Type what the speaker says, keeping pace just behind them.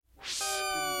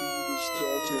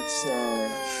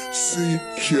See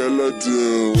Killer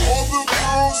do. All the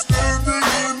girls standing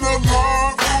in the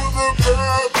line for the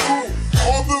bathroom.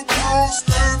 All the girls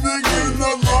standing in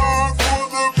the line for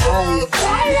the bathroom.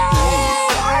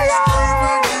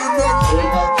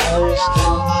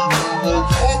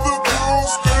 All the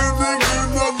girls standing in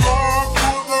the line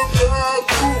for the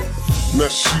bathroom. Now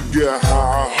she got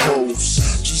high hopes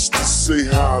just to say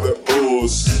hi to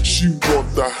us. She want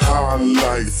the high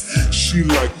life. She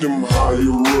like them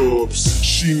higher ups.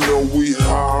 She know we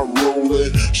high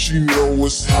rollin'. She know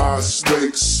it's high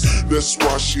stakes. That's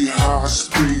why she high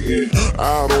speedin'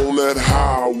 out on that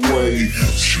highway.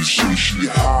 She say she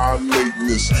high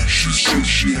maintenance. She say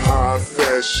she high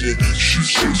fashion. She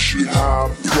say she high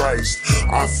priced.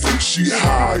 I think she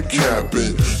high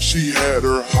capping. She had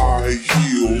her high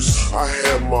heels. I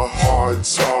had my high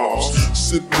toss.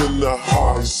 Sippin' the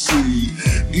high C.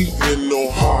 Eating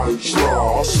no high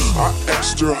draws. I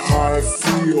asked her how I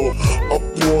feel up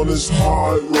on this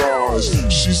high rise.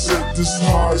 She said this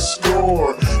high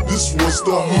score, this was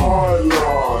the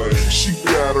highlight. She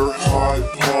got her high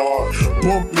part,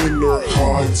 bumping her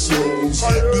high tunes.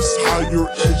 This higher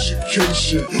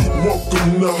education,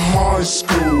 welcome to high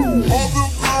school. All the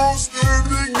girls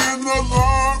standing in the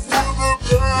line for the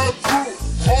bathroom.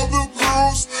 All the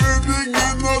girls standing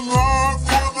in the line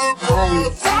for the bathroom. All the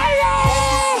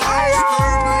girls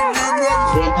standing in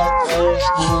the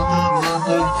line.